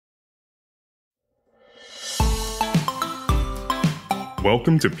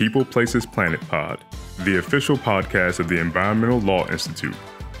Welcome to People, Places, Planet Pod, the official podcast of the Environmental Law Institute,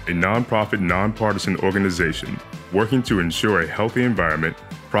 a nonprofit, nonpartisan organization working to ensure a healthy environment,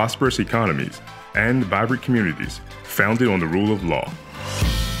 prosperous economies, and vibrant communities founded on the rule of law.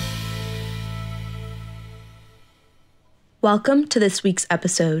 Welcome to this week's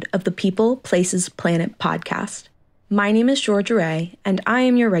episode of the People, Places, Planet podcast. My name is Georgia Ray, and I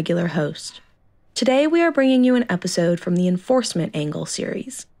am your regular host. Today, we are bringing you an episode from the Enforcement Angle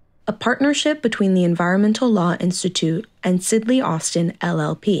series, a partnership between the Environmental Law Institute and Sidley Austin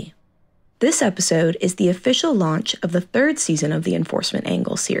LLP. This episode is the official launch of the third season of the Enforcement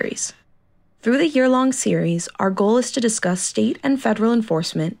Angle series. Through the year-long series, our goal is to discuss state and federal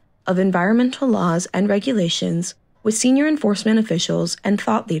enforcement of environmental laws and regulations with senior enforcement officials and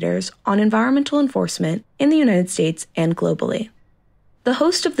thought leaders on environmental enforcement in the United States and globally. The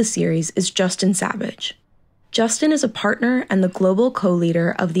host of the series is Justin Savage. Justin is a partner and the global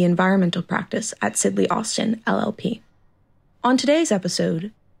co-leader of the environmental practice at Sidley Austin LLP. On today's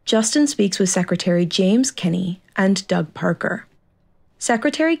episode, Justin speaks with Secretary James Kenney and Doug Parker.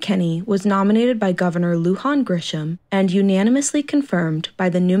 Secretary Kenney was nominated by Governor Lujan Grisham and unanimously confirmed by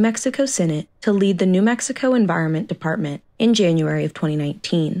the New Mexico Senate to lead the New Mexico Environment Department in January of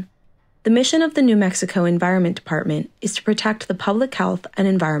 2019. The mission of the New Mexico Environment Department is to protect the public health and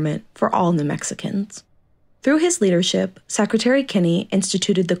environment for all New Mexicans. Through his leadership, Secretary Kenney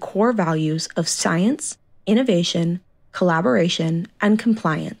instituted the core values of science, innovation, collaboration, and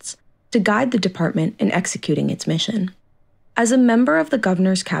compliance to guide the department in executing its mission. As a member of the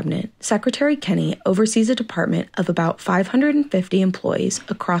governor's cabinet, Secretary Kenney oversees a department of about 550 employees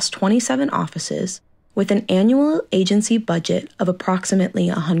across 27 offices with an annual agency budget of approximately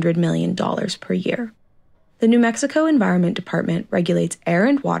 $100 million per year. The New Mexico Environment Department regulates air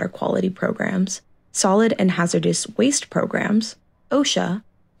and water quality programs, solid and hazardous waste programs, OSHA,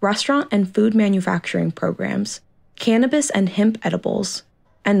 restaurant and food manufacturing programs, cannabis and hemp edibles,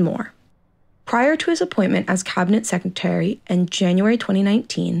 and more. Prior to his appointment as Cabinet Secretary in January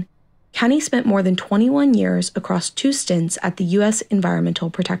 2019, Kenney spent more than 21 years across 2 stints at the U.S. Environmental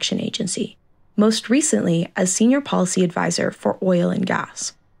Protection Agency, most recently as Senior Policy Advisor for Oil and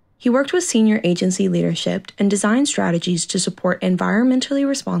Gas. He worked with senior agency leadership and designed strategies to support environmentally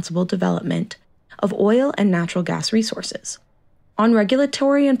responsible development of oil and natural gas resources. On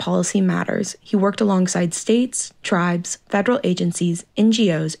regulatory and policy matters, he worked alongside states, tribes, federal agencies,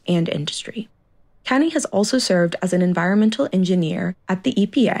 NGOs, and industry. Kenney has also served as an environmental engineer at the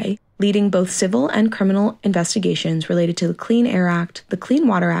EPA, leading both civil and criminal investigations related to the Clean Air Act, the Clean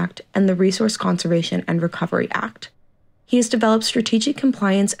Water Act, and the Resource Conservation and Recovery Act. He has developed strategic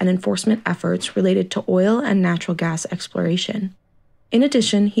compliance and enforcement efforts related to oil and natural gas exploration. In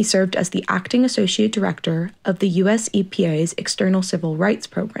addition, he served as the acting associate director of the U.S. EPA's External Civil Rights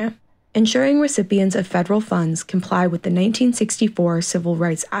Program, ensuring recipients of federal funds comply with the 1964 Civil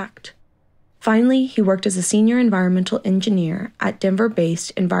Rights Act. Finally, he worked as a senior environmental engineer at Denver-based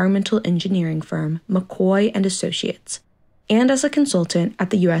environmental engineering firm McCoy & Associates, and as a consultant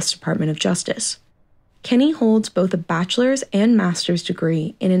at the U.S. Department of Justice. Kenney holds both a bachelor's and master's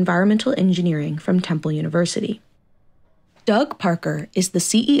degree in environmental engineering from Temple University. Doug Parker is the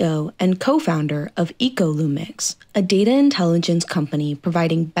CEO and co-founder of EcoLumix, a data intelligence company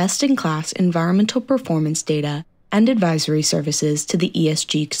providing best-in-class environmental performance data and advisory services to the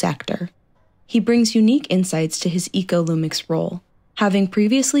ESG sector. He brings unique insights to his EcoLumix role, having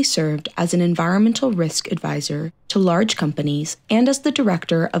previously served as an environmental risk advisor to large companies and as the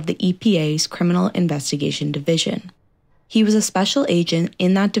director of the EPA's Criminal Investigation Division. He was a special agent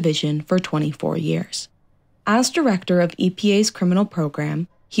in that division for 24 years. As director of EPA's criminal program,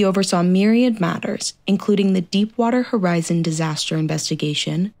 he oversaw myriad matters, including the Deepwater Horizon disaster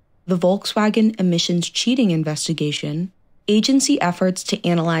investigation, the Volkswagen emissions cheating investigation, agency efforts to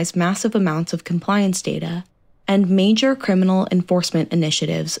analyze massive amounts of compliance data, and major criminal enforcement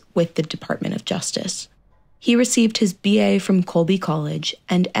initiatives with the Department of Justice. He received his BA from Colby College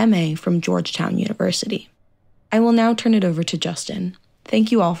and MA from Georgetown University. I will now turn it over to Justin.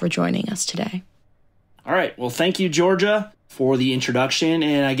 Thank you all for joining us today. All right. Well, thank you, Georgia, for the introduction.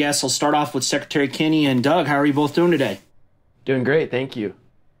 And I guess I'll start off with Secretary Kenney and Doug. How are you both doing today? Doing great. Thank you.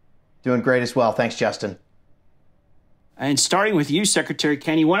 Doing great as well. Thanks, Justin. And starting with you, Secretary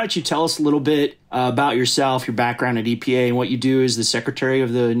Kenney, why don't you tell us a little bit about yourself, your background at EPA, and what you do as the Secretary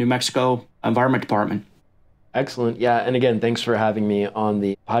of the New Mexico Environment Department? Excellent. Yeah. And again, thanks for having me on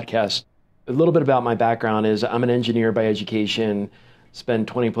the podcast. A little bit about my background is I'm an engineer by education. spent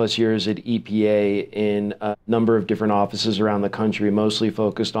 20 plus years at EPA in a number of different offices around the country, mostly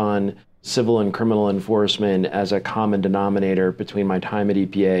focused on civil and criminal enforcement as a common denominator between my time at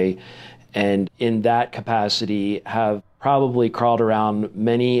EPA. And in that capacity, have probably crawled around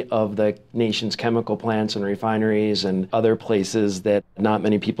many of the nation's chemical plants and refineries and other places that not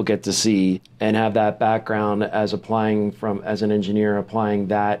many people get to see, and have that background as an engineer, applying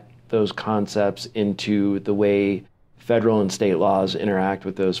those concepts into the way federal and state laws interact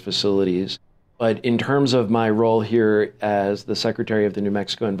with those facilities. But in terms of my role here as the Secretary of the New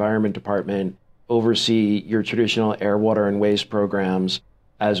Mexico Environment Department, oversee your traditional air, water, and waste programs,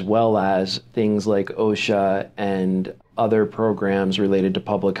 as well as things like OSHA and other programs related to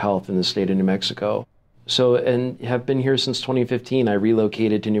public health in the state of New Mexico. And have been here since 2015. I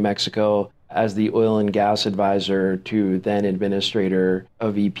relocated to New Mexico as the oil and gas advisor to then administrator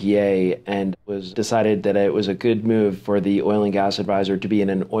of EPA, and was decided that it was a good move for the oil and gas advisor to be in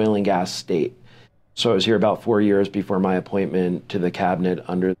an oil and gas state. So I was here about 4 years before my appointment to the cabinet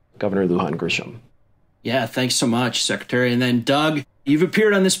under Governor Lujan Grisham. Yeah, thanks so much, Secretary. And then Doug, you've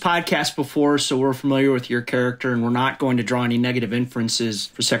appeared on this podcast before, so we're familiar with your character, and we're not going to draw any negative inferences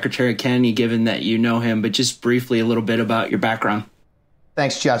for Secretary Kenney, given that you know him, but just briefly a little bit about your background.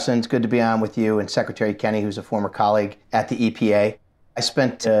 Thanks, Justin. It's good to be on with you and Secretary Kenney, who's a former colleague at the EPA. I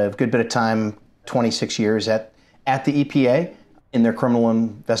spent a good bit of time, 26 years at the EPA in their criminal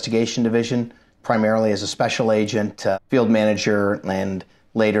investigation division, primarily as a special agent, field manager, and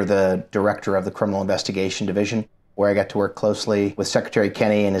later the director of the criminal investigation division, where I got to work closely with Secretary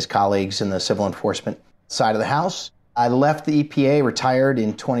Kenney and his colleagues in the civil enforcement side of the House. I left the EPA, retired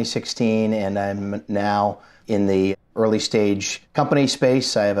in 2016, and I'm now in the early stage company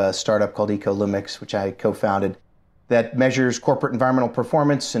space. I have a startup called EcoLumix, which I co-founded, that measures corporate environmental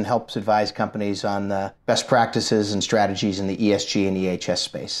performance and helps advise companies on best practices and strategies in the ESG and EHS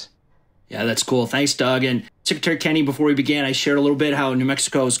space. Yeah, that's cool. Thanks, Doug. And Secretary Kenney, before we began, I shared a little bit how New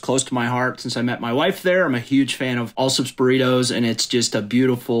Mexico is close to my heart since I met my wife there. I'm a huge fan of Allsup's burritos, and it's just a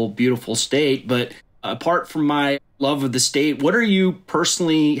beautiful, beautiful state. But apart from my love of the state, what do you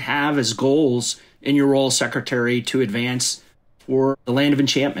personally have as goals in your role as Secretary to advance for the land of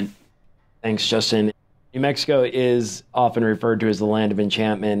enchantment? Thanks, Justin. New Mexico is often referred to as the land of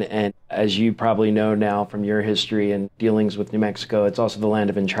enchantment. And as you probably know now from your history and dealings with New Mexico, it's also the land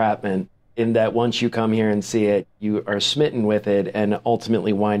of entrapment, in that once you come here and see it, you are smitten with it and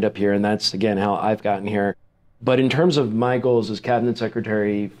ultimately wind up here. And that's, again, how I've gotten here. But in terms of my goals as cabinet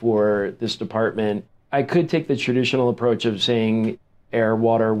secretary for this department, I could take the traditional approach of saying air,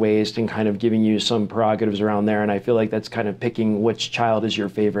 water, waste, and kind of giving you some prerogatives around there. And I feel like that's kind of picking which child is your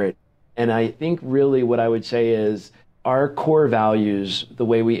favorite. And I think really what I would say is our core values, the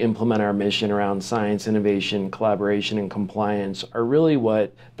way we implement our mission around science, innovation, collaboration, and compliance, are really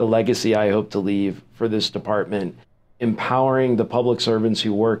what the legacy I hope to leave for this department, empowering the public servants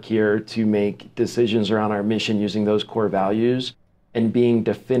who work here to make decisions around our mission using those core values, and being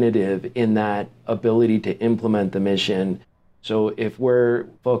definitive in that ability to implement the mission. So if we're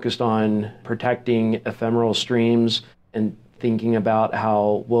focused on protecting ephemeral streams and thinking about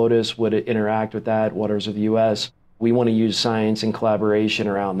how WOTUS would interact with that, Waters of the U.S., we want to use science and collaboration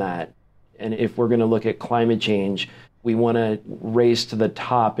around that. And if we're going to look at climate change, we want to race to the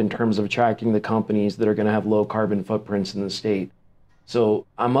top in terms of attracting the companies that are going to have low carbon footprints in the state. So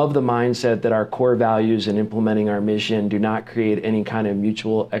I'm of the mindset that our core values in implementing our mission do not create any kind of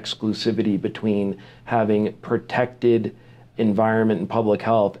mutual exclusivity between having protected environment and public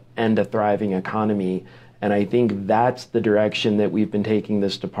health and a thriving economy. And I think that's the direction that we've been taking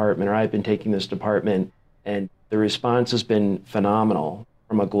this department, or I've been taking this department. And the response has been phenomenal,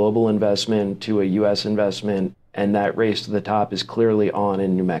 from a global investment to a U.S. investment. And that race to the top is clearly on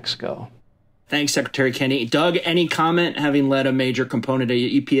in New Mexico. Thanks, Secretary Kenney. Doug, any comment, having led a major component of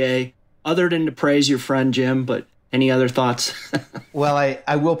EPA, other than to praise your friend Jim, but any other thoughts? Well,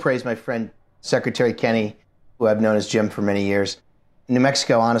 I will praise my friend Secretary Kenney, who I've known as Jim for many years. New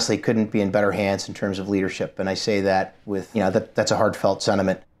Mexico, honestly, couldn't be in better hands in terms of leadership. And I say that with, that's a heartfelt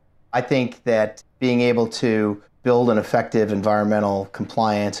sentiment. I think that being able to build an effective environmental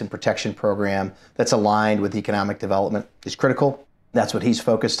compliance and protection program that's aligned with economic development is critical. That's what he's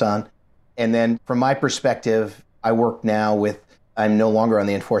focused on. And then from my perspective, I work now I'm no longer on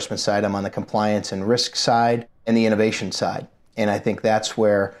the enforcement side. I'm on the compliance and risk side and the innovation side. And I think that's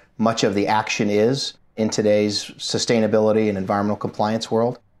where much of the action is in today's sustainability and environmental compliance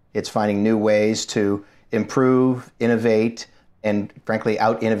world. It's finding new ways to improve, innovate, and frankly,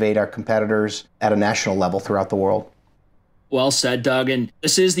 out-innovate our competitors at a national level throughout the world. Well said, Doug. And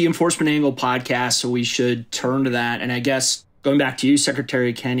this is the Enforcement Angle podcast, so we should turn to that. And I guess Going back to you,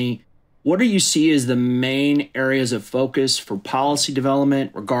 Secretary Kenney, what do you see as the main areas of focus for policy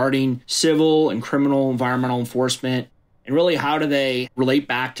development regarding civil and criminal environmental enforcement? And really, how do they relate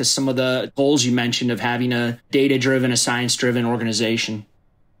back to some of the goals you mentioned of having a data-driven, a science-driven organization?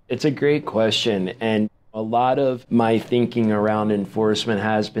 It's a great question. And a lot of my thinking around enforcement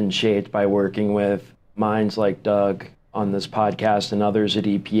has been shaped by working with minds like Doug on this podcast and others at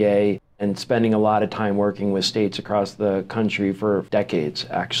EPA, and spending a lot of time working with states across the country for decades,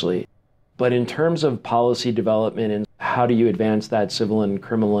 actually. But in terms of policy development and how do you advance that civil and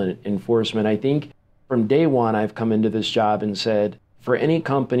criminal enforcement, I think from day one, I've come into this job and said, for any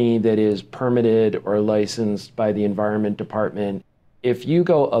company that is permitted or licensed by the Environment Department, if you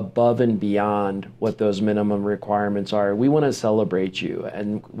go above and beyond what those minimum requirements are, we want to celebrate you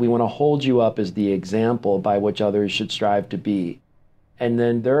and we want to hold you up as the example by which others should strive to be. And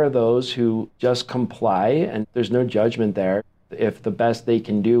then there are those who just comply, and there's no judgment there. If the best they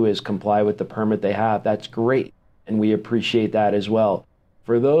can do is comply with the permit they have, that's great. And we appreciate that as well.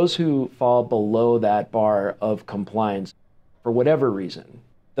 For those who fall below that bar of compliance, for whatever reason,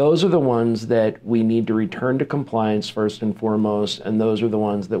 those are the ones that we need to return to compliance first and foremost, and those are the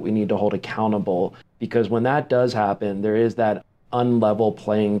ones that we need to hold accountable, because when that does happen, there is that unlevel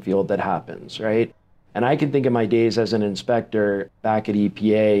playing field that happens, right? And I can think of my days as an inspector back at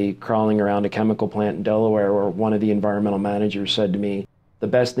EPA, crawling around a chemical plant in Delaware, where one of the environmental managers said to me, the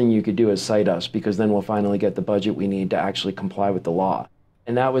best thing you could do is cite us, because then we'll finally get the budget we need to actually comply with the law.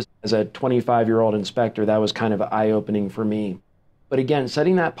 And that was, as a 25-year-old inspector, that was kind of eye-opening for me. But again,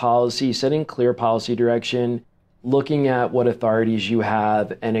 setting that policy, setting clear policy direction, looking at what authorities you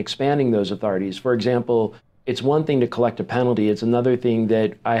have and expanding those authorities. For example, it's one thing to collect a penalty. It's another thing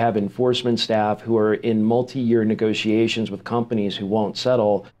that I have enforcement staff who are in multi-year negotiations with companies who won't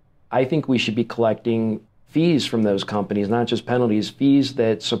settle. I think we should be collecting fees from those companies, not just penalties, fees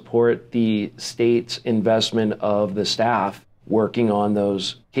that support the state's investment of the staff working on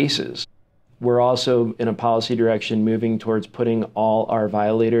those cases. We're also in a policy direction moving towards putting all the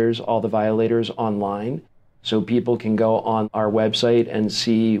violators online, so people can go on our website and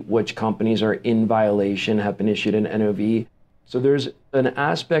see which companies are in violation, have been issued an NOV. So there's an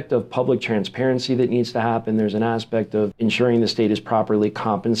aspect of public transparency that needs to happen. There's an aspect of ensuring the state is properly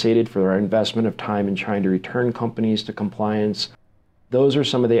compensated for our investment of time in trying to return companies to compliance. Those are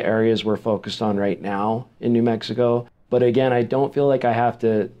some of the areas we're focused on right now in New Mexico. But again, I don't feel like I have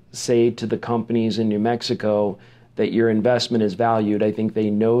to say to the companies in New Mexico that your investment is valued. I think they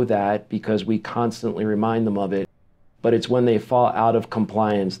know that because we constantly remind them of it. But it's when they fall out of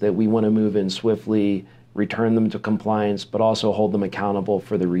compliance that we want to move in swiftly, return them to compliance, but also hold them accountable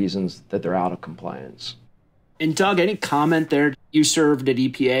for the reasons that they're out of compliance. And Doug, any comment there? You served at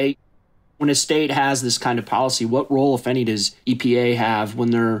EPA. When a state has this kind of policy, what role, if any, does EPA have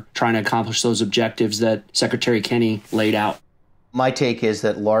when they're trying to accomplish those objectives that Secretary Kenney laid out? My take is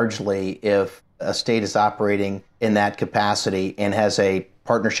that largely if a state is operating in that capacity and has a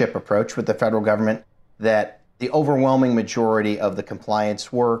partnership approach with the federal government, that the overwhelming majority of the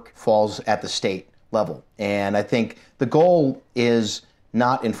compliance work falls at the state level. And I think the goal is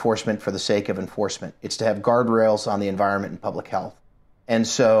not enforcement for the sake of enforcement. It's to have guardrails on the environment and public health. And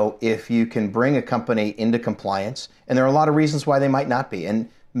so if you can bring a company into compliance, and there are a lot of reasons why they might not be, and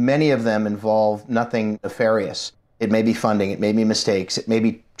many of them involve nothing nefarious. It may be funding, it may be mistakes, it may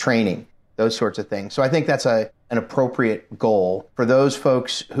be training, those sorts of things. So I think that's an appropriate goal for those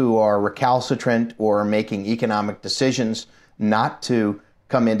folks who are recalcitrant or making economic decisions not to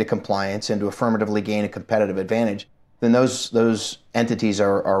come into compliance and to affirmatively gain a competitive advantage. Then those entities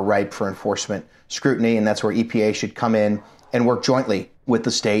are ripe for enforcement scrutiny, and that's where EPA should come in and work jointly with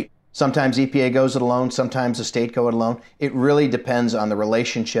the state. Sometimes EPA goes it alone, sometimes the state go it alone. It really depends on the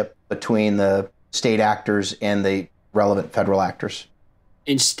relationship between the state actors and the relevant federal actors.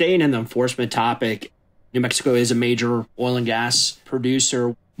 In staying in the enforcement topic, New Mexico is a major oil and gas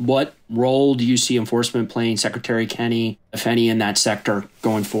producer. What role do you see enforcement playing, Secretary Kenney, if any, in that sector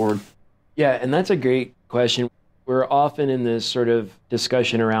going forward? Yeah, and that's a great question. We're often in this sort of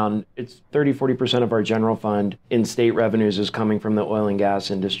discussion around it's 30-40% of our general fund in state revenues is coming from the oil and gas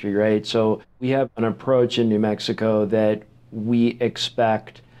industry, right? So we have an approach in New Mexico that we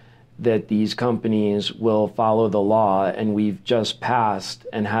expect that these companies will follow the law, and we've just passed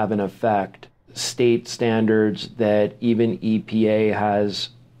and have in effect state standards that even EPA has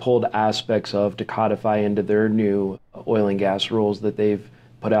pulled aspects of to codify into their new oil and gas rules that they've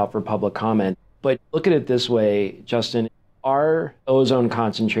put out for public comment. But look at it this way, Justin, our ozone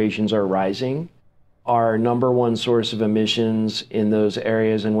concentrations are rising. our number one source of emissions in those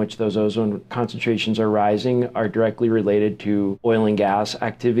areas in which those ozone concentrations are rising are directly related to oil and gas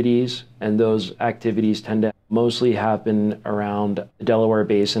activities. And those activities tend to mostly happen around the Delaware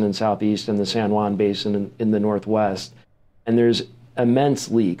Basin in southeast and the San Juan Basin in the northwest. And there's immense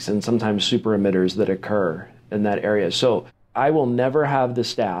leaks and sometimes super emitters that occur in that area. So I will never have the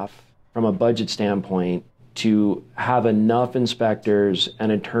staff from a budget standpoint to have enough inspectors and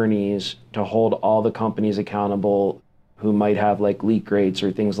attorneys to hold all the companies accountable who might have like leak rates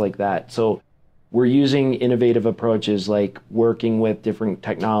or things like that. So we're using innovative approaches like working with different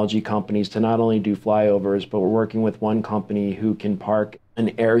technology companies to not only do flyovers, but we're working with one company who can park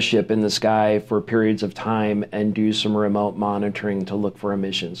an airship in the sky for periods of time and do some remote monitoring to look for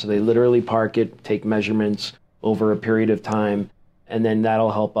emissions. So they literally park it, take measurements over a period of time, and then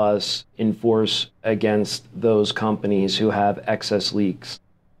that'll help us enforce against those companies who have excess leaks.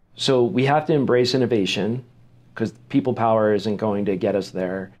 So we have to embrace innovation because people power isn't going to get us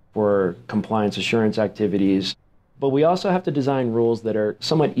there for compliance assurance activities. But we also have to design rules that are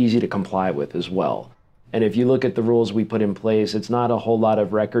somewhat easy to comply with as well. And if you look at the rules we put in place, it's not a whole lot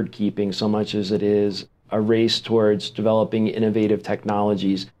of record keeping so much as it is a race towards developing innovative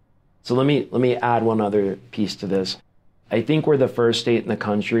technologies. So let me add one other piece to this. I think we're the first state in the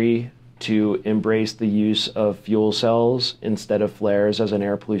country to embrace the use of fuel cells instead of flares as an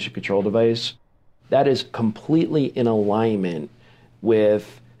air pollution control device. That is completely in alignment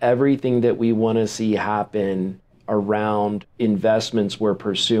with everything that we want to see happen around investments we're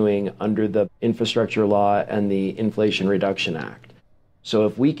pursuing under the infrastructure law and the Inflation Reduction Act. So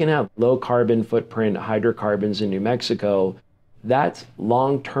if we can have low carbon footprint hydrocarbons in New Mexico, that's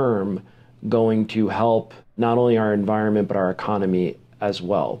long-term going to help not only our environment, but our economy as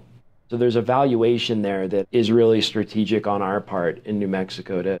well. So there's a valuation there that is really strategic on our part in New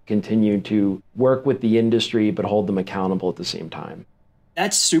Mexico to continue to work with the industry, but hold them accountable at the same time.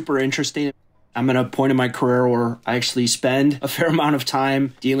 That's super interesting. I'm at a point in my career where I actually spend a fair amount of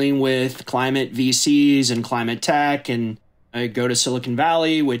time dealing with climate VCs and climate tech. And I go to Silicon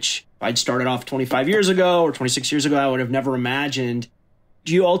Valley, which if I'd started off 25 years ago or 26 years ago, I would have never imagined.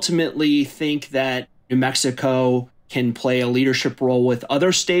 Do you ultimately think that New Mexico can play a leadership role with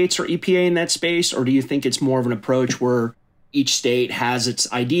other states or EPA in that space? Or do you think it's more of an approach where each state has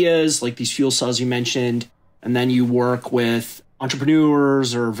its ideas, like these fuel cells you mentioned, and then you work with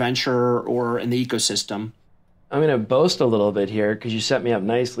entrepreneurs or venture or in the ecosystem? I'm going to boast a little bit here because you set me up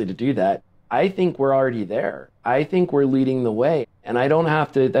nicely to do that. I think we're already there. I think we're leading the way. And I don't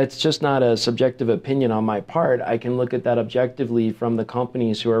have to, that's just not a subjective opinion on my part. I can look at that objectively from the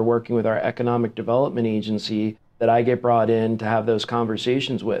companies who are working with our economic development agency that I get brought in to have those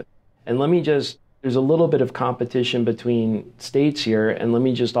conversations with. And there's a little bit of competition between states here. And let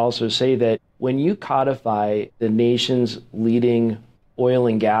me just also say that when you codify the nation's leading oil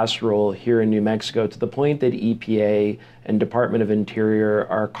and gas role here in New Mexico to the point that EPA and Department of Interior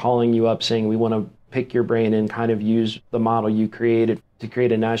are calling you up saying, we want to pick your brain and kind of use the model you created to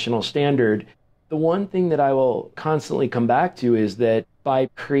create a national standard. The one thing that I will constantly come back to is that by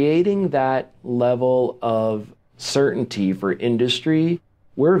creating that level of certainty for industry,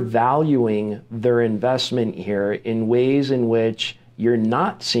 we're valuing their investment here in ways in which you're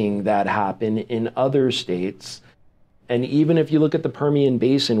not seeing that happen in other states. And even if you look at the Permian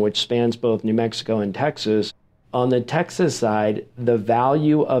Basin, which spans both New Mexico and Texas, on the Texas side, the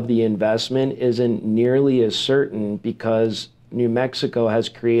value of the investment isn't nearly as certain because New Mexico has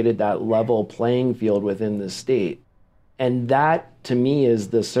created that level playing field within the state. And that, to me, is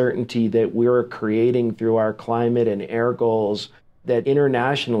the certainty that we're creating through our climate and air goals that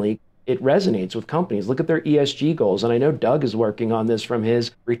internationally it resonates with companies. Look at their ESG goals. And I know Doug is working on this from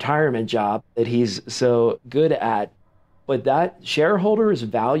his retirement job that he's so good at. But that shareholders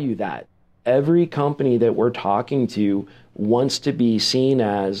value that. Every company that we're talking to wants to be seen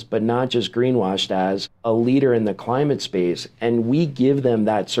as, but not just greenwashed as, a leader in the climate space. And we give them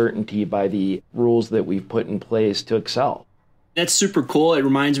that certainty by the rules that we've put in place to excel. That's super cool. It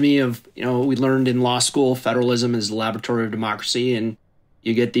reminds me of, we learned in law school, federalism is the laboratory of democracy, and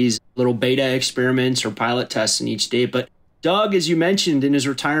you get these little beta experiments or pilot tests in each state. But Doug, as you mentioned, in his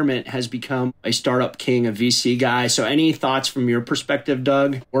retirement, has become a startup king, a VC guy. So any thoughts from your perspective,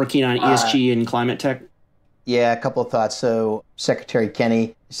 Doug, working on ESG and climate tech? Yeah, a couple of thoughts. So Secretary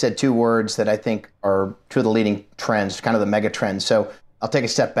Kenney said two words that I think are two of the leading trends, kind of the mega trends. So I'll take a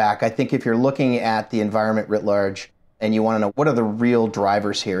step back. I think if you're looking at the environment writ large and you want to know what are the real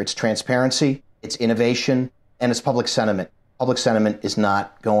drivers here, it's transparency, it's innovation, and it's public sentiment. Public sentiment is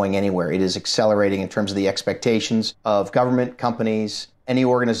not going anywhere. It is accelerating in terms of the expectations of government, companies, any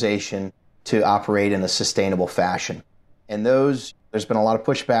organization to operate in a sustainable fashion. And there's been a lot of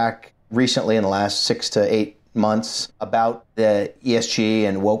pushback recently in the last 6 to 8 months about the ESG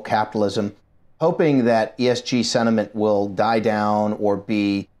and woke capitalism, hoping that ESG sentiment will die down or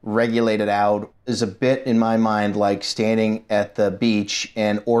be regulated out is a bit, in my mind, like standing at the beach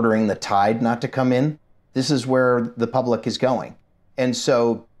and ordering the tide not to come in. This is where the public is going. And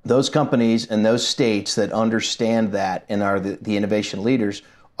so those companies and those states that understand that and are the innovation leaders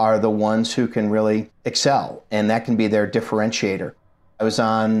are the ones who can really excel, and that can be their differentiator. I was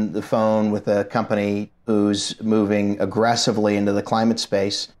on the phone with a company who's moving aggressively into the climate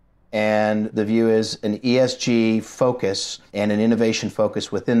space, and the view is an ESG focus and an innovation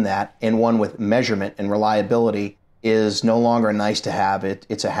focus within that, and one with measurement and reliability, is no longer a nice to have,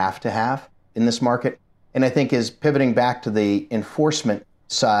 it's a have to have in this market. And I think is pivoting back to the enforcement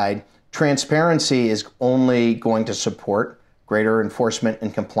side, transparency is only going to support greater enforcement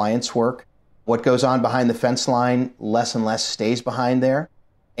and compliance work. What goes on behind the fence line, less and less stays behind there.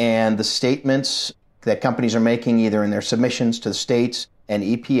 And the statements that companies are making either in their submissions to the states and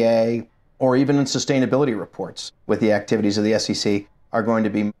EPA or even in sustainability reports with the activities of the SEC are going to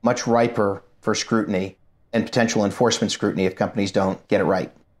be much riper for scrutiny and potential enforcement scrutiny if companies don't get it right.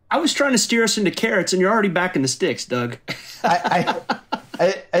 I was trying to steer us into carrots, and you're already back in the sticks, Doug. You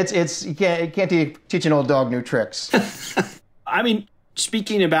can't teach an old dog new tricks. I mean,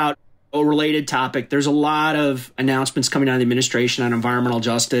 speaking about a related topic, there's a lot of announcements coming out of the administration on environmental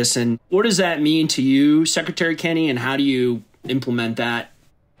justice. And what does that mean to you, Secretary Kenney, and how do you implement that?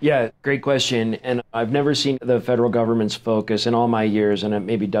 Yeah, great question. And I've never seen the federal government's focus in all my years, and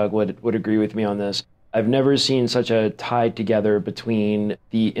maybe Doug would agree with me on this. I've never seen such a tie together between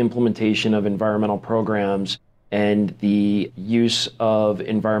the implementation of environmental programs and the use of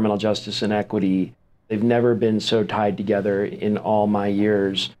environmental justice and equity. They've never been so tied together in all my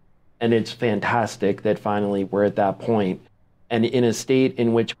years. And it's fantastic that finally we're at that point. And in a state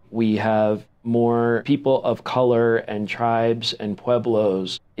in which we have more people of color and tribes and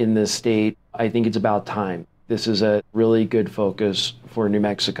pueblos in this state, I think it's about time. This is a really good focus for New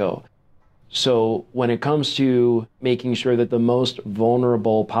Mexico. So when it comes to making sure that the most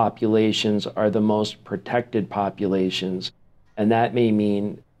vulnerable populations are the most protected populations, and that may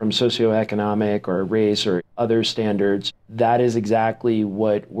mean from socioeconomic or race or other standards, that is exactly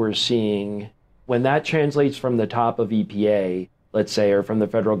what we're seeing. When that translates from the top of EPA, let's say, or from the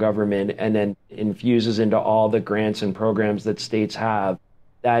federal government, and then infuses into all the grants and programs that states have,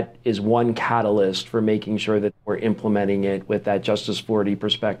 that is one catalyst for making sure that we're implementing it with that Justice 40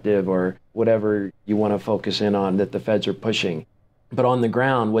 perspective or whatever you want to focus in on that the feds are pushing. But on the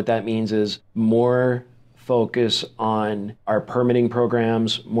ground, what that means is more focus on our permitting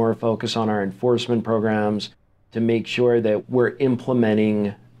programs, more focus on our enforcement programs to make sure that we're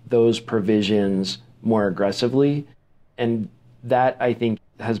implementing those provisions more aggressively. And that, I think,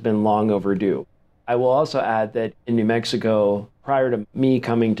 has been long overdue. I will also add that in New Mexico, prior to me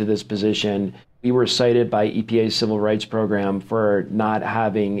coming to this position, we were cited by EPA's Civil Rights Program for not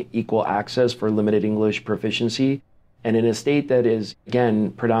having equal access for limited English proficiency. And in a state that is,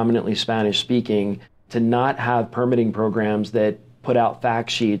 again, predominantly Spanish speaking, to not have permitting programs that put out fact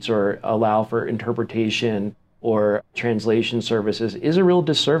sheets or allow for interpretation or translation services is a real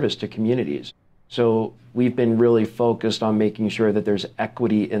disservice to communities. So we've been really focused on making sure that there's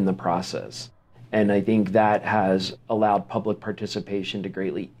equity in the process. And I think that has allowed public participation to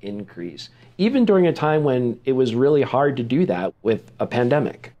greatly increase, even during a time when it was really hard to do that with a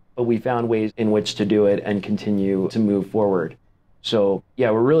pandemic. But we found ways in which to do it and continue to move forward. So,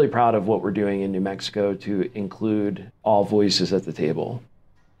 yeah, we're really proud of what we're doing in New Mexico to include all voices at the table.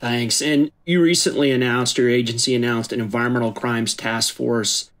 Thanks. And you recently announced, your agency announced, an environmental crimes task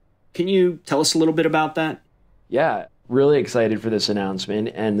force. Can you tell us a little bit about that? Yeah. Really excited for this announcement,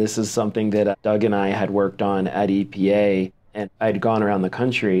 and this is something that Doug and I had worked on at EPA, and I'd gone around the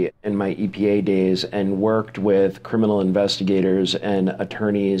country in my EPA days and worked with criminal investigators and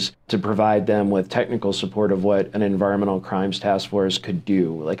attorneys to provide them with technical support of what an environmental crimes task force could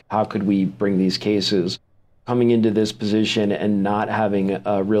do. Like, how could we bring these cases? Coming into this position and not having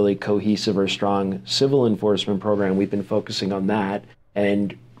a really cohesive or strong civil enforcement program, we've been focusing on that,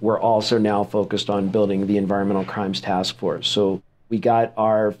 and we're also now focused on building the Environmental Crimes Task Force. So we got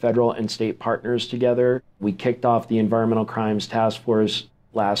our federal and state partners together. We kicked off the Environmental Crimes Task Force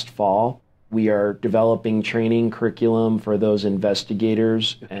last fall. We are developing training curriculum for those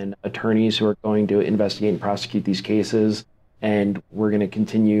investigators and attorneys who are going to investigate and prosecute these cases. And we're going to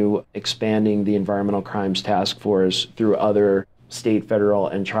continue expanding the Environmental Crimes Task Force through other state, federal,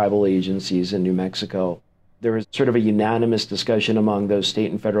 and tribal agencies in New Mexico. there was sort of a unanimous discussion among those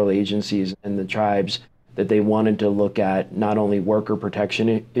state and federal agencies and the tribes that they wanted to look at not only worker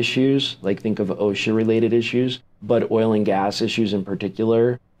protection issues, like think of OSHA-related issues, but oil and gas issues in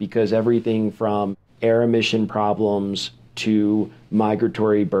particular, because everything from air emission problems to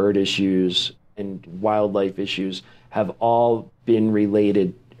migratory bird issues and wildlife issues have all been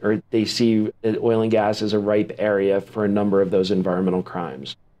related, or they see that oil and gas as a ripe area for a number of those environmental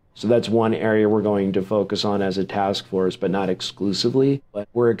crimes. So that's one area we're going to focus on as a task force, but not exclusively. But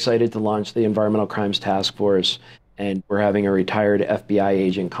we're excited to launch the Environmental Crimes Task Force, and we're having a retired FBI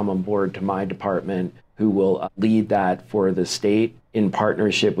agent come on board to my department who will lead that for the state in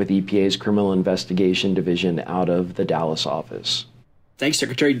partnership with EPA's Criminal Investigation Division out of the Dallas office. Thanks,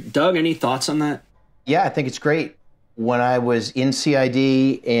 Secretary. Doug, any thoughts on that? Yeah, I think it's great. When I was in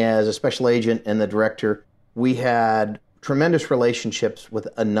CID as a special agent and the director, we had tremendous relationships with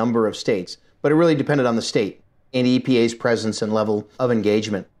a number of states, but it really depended on the state and EPA's presence and level of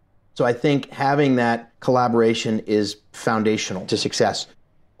engagement. So I think having that collaboration is foundational to success.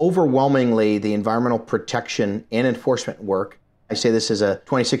 Overwhelmingly, the environmental protection and enforcement work, I say this as a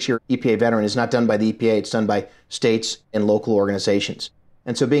 26-year EPA veteran, is not done by the EPA, it's done by states and local organizations.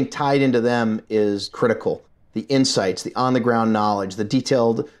 And so being tied into them is critical. The insights, the on-the-ground knowledge, the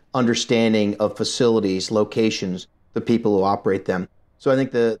detailed understanding of facilities, locations, the people who operate them. So I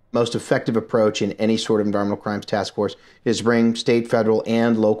think the most effective approach in any sort of environmental crimes task force is to bring state, federal,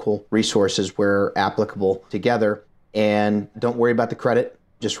 and local resources where applicable together. And don't worry about the credit.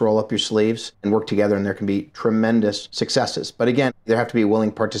 Just roll up your sleeves and work together, and there can be tremendous successes. But again, there have to be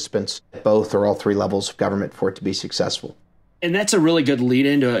willing participants at both or all three levels of government for it to be successful. And that's a really good lead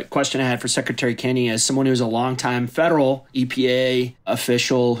into a question I had for Secretary Kenney. As someone who's a longtime federal EPA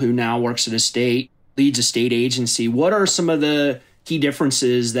official who now works at a state, leads a state agency, what are some of the key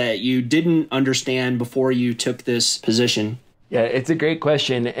differences that you didn't understand before you took this position? Yeah, it's a great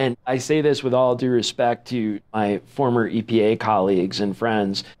question. And I say this with all due respect to my former EPA colleagues and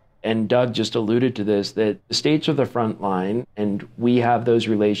friends. And Doug just alluded to this, that the states are the front line, and we have those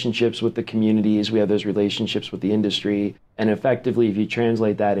relationships with the communities. We have those relationships with the industry. And effectively, if you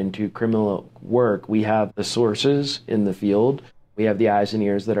translate that into criminal work, we have the sources in the field. We have the eyes and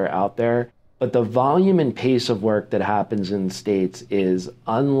ears that are out there. But the volume and pace of work that happens in states is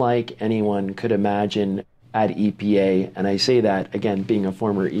unlike anyone could imagine at EPA. And I say that, again, being a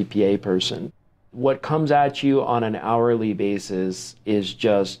former EPA person. What comes at you on an hourly basis is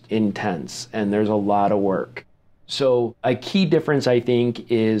just intense, and there's a lot of work. So a key difference, I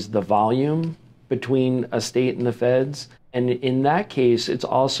think, is the volume between a state and the feds. And in that case, it's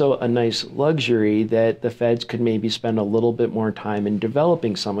also a nice luxury that the feds could maybe spend a little bit more time in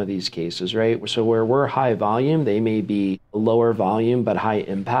developing some of these cases, right? So where we're high volume, they may be lower volume, but high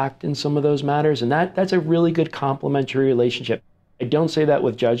impact in some of those matters. And that's a really good complementary relationship. I don't say that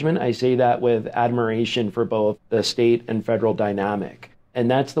with judgment. I say that with admiration for both the state and federal dynamic. And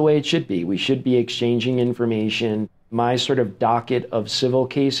that's the way it should be. We should be exchanging information. My sort of docket of civil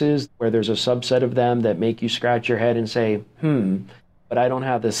cases, where there's a subset of them that make you scratch your head and say, but I don't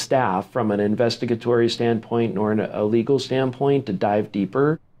have the staff from an investigatory standpoint nor a legal standpoint to dive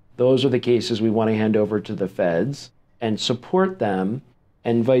deeper. Those are the cases we want to hand over to the feds and support them.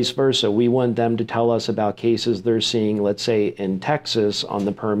 And vice versa, we want them to tell us about cases they're seeing, let's say, in Texas on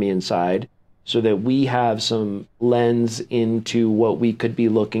the Permian side, so that we have some lens into what we could be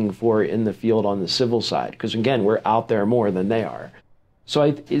looking for in the field on the civil side. Because again, we're out there more than they are. So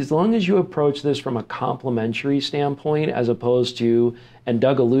as long as you approach this from a complementary standpoint, as opposed to, and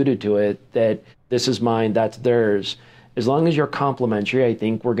Doug alluded to it, that this is mine, that's theirs. As long as you're complementary, I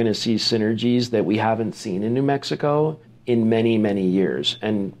think we're going to see synergies that we haven't seen in New Mexico in many, many years.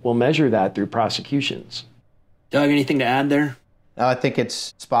 And we'll measure that through prosecutions. Doug, anything to add there? No, I think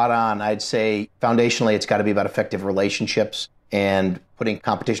it's spot on. I'd say foundationally, it's got to be about effective relationships and putting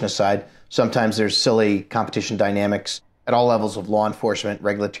competition aside. Sometimes there's silly competition dynamics at all levels of law enforcement,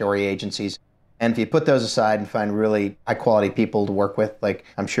 regulatory agencies. And if you put those aside and find really high quality people to work with, like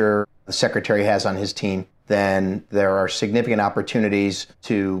I'm sure the secretary has on his team, then there are significant opportunities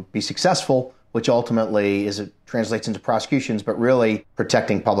to be successful, which ultimately translates into prosecutions, but really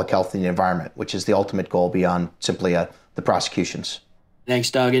protecting public health and the environment, which is the ultimate goal beyond simply the prosecutions.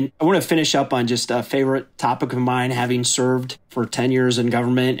 Thanks, Doug. And I want to finish up on just a favorite topic of mine, having served for 10 years in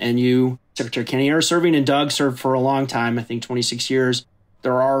government, and you, Secretary Kenney, are serving, and Doug served for a long time, I think 26 years.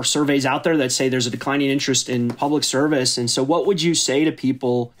 There are surveys out there that say there's a declining interest in public service. And so what would you say to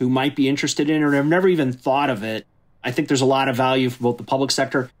people who might be interested in it or have never even thought of it? I think there's a lot of value for both the public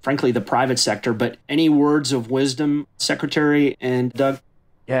sector, frankly, the private sector, but any words of wisdom, Secretary and Doug?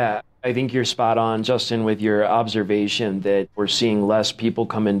 Yeah, I think you're spot on, Justin, with your observation that we're seeing less people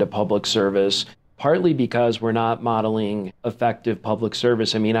come into public service, partly because we're not modeling effective public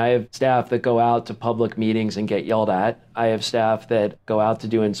service. I mean, I have staff that go out to public meetings and get yelled at. I have staff that go out to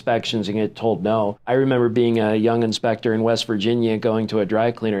do inspections and get told no. I remember being a young inspector in West Virginia, going to a dry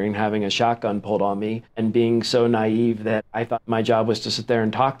cleaner and having a shotgun pulled on me and being so naive that I thought my job was to sit there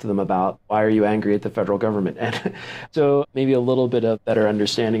and talk to them about, why are you angry at the federal government? And so maybe a little bit of better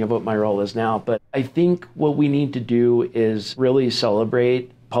understanding of what my role is now. But I think what we need to do is really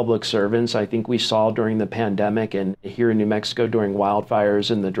celebrate public servants. I think we saw during the pandemic and here in New Mexico during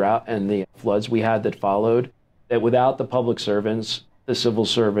wildfires and the drought and the floods we had that followed, that without the public servants, the civil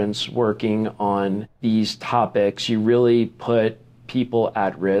servants working on these topics, you really put people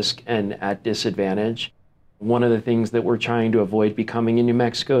at risk and at disadvantage. One of the things that we're trying to avoid becoming in New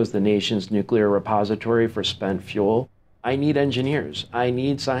Mexico is the nation's nuclear repository for spent fuel. I need engineers. I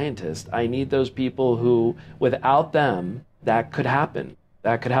need scientists. I need those people who, without them, that could happen.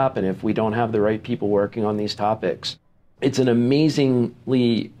 That could happen if we don't have the right people working on these topics. It's an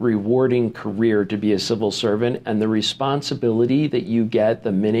amazingly rewarding career to be a civil servant, and the responsibility that you get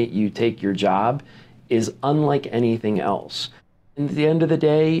the minute you take your job is unlike anything else. And at the end of the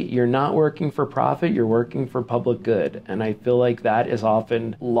day, you're not working for profit, you're working for public good. And I feel like that is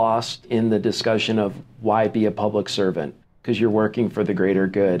often lost in the discussion of why be a public servant, because you're working for the greater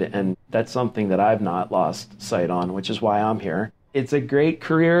good. And that's something that I've not lost sight on, which is why I'm here. It's a great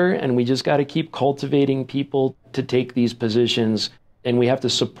career, and we just got to keep cultivating people to take these positions, and we have to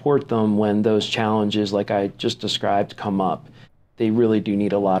support them when those challenges, like I just described, come up. They really do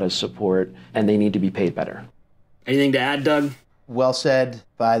need a lot of support, and they need to be paid better. Anything to add, Doug? Well said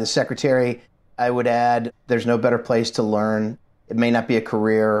by the Secretary. I would add, there's no better place to learn. It may not be a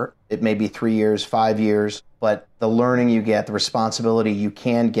career. It may be 3 years, 5 years, but the learning you get, the responsibility you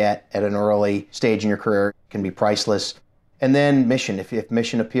can get at an early stage in your career can be priceless. And then mission, if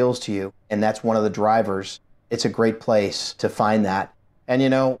mission appeals to you, and that's one of the drivers, it's a great place to find that. And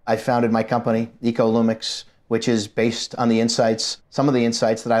I founded my company, EcoLumix, which is based on the insights, some of the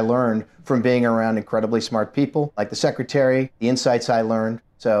insights that I learned from being around incredibly smart people, like the Secretary, the insights I learned.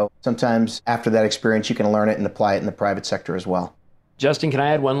 So sometimes after that experience, you can learn it and apply it in the private sector as well. Justin, can I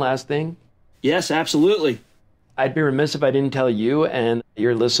add one last thing? Yes, absolutely. I'd be remiss if I didn't tell you and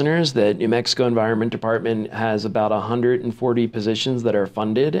your listeners that New Mexico Environment Department has about 140 positions that are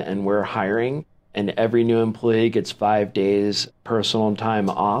funded, and we're hiring, and every new employee gets 5 days personal time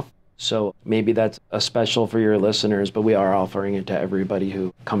off. So maybe that's a special for your listeners, but we are offering it to everybody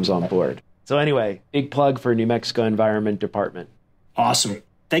who comes on board. So anyway, big plug for New Mexico Environment Department. Awesome.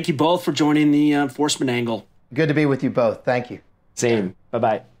 Thank you both for joining the enforcement angle. Good to be with you both. Thank you. Same.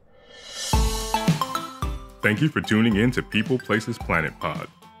 Bye-bye. Thank you for tuning in to People, Places, Planet Pod,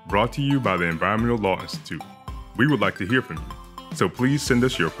 brought to you by the Environmental Law Institute. We would like to hear from you, so please send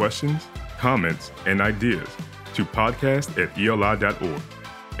us your questions, comments, and ideas to podcast@eli.org.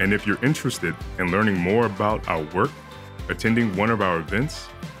 And if you're interested in learning more about our work, attending one of our events,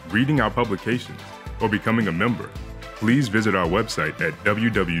 reading our publications, or becoming a member, please visit our website at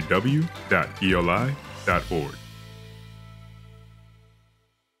www.eli.org.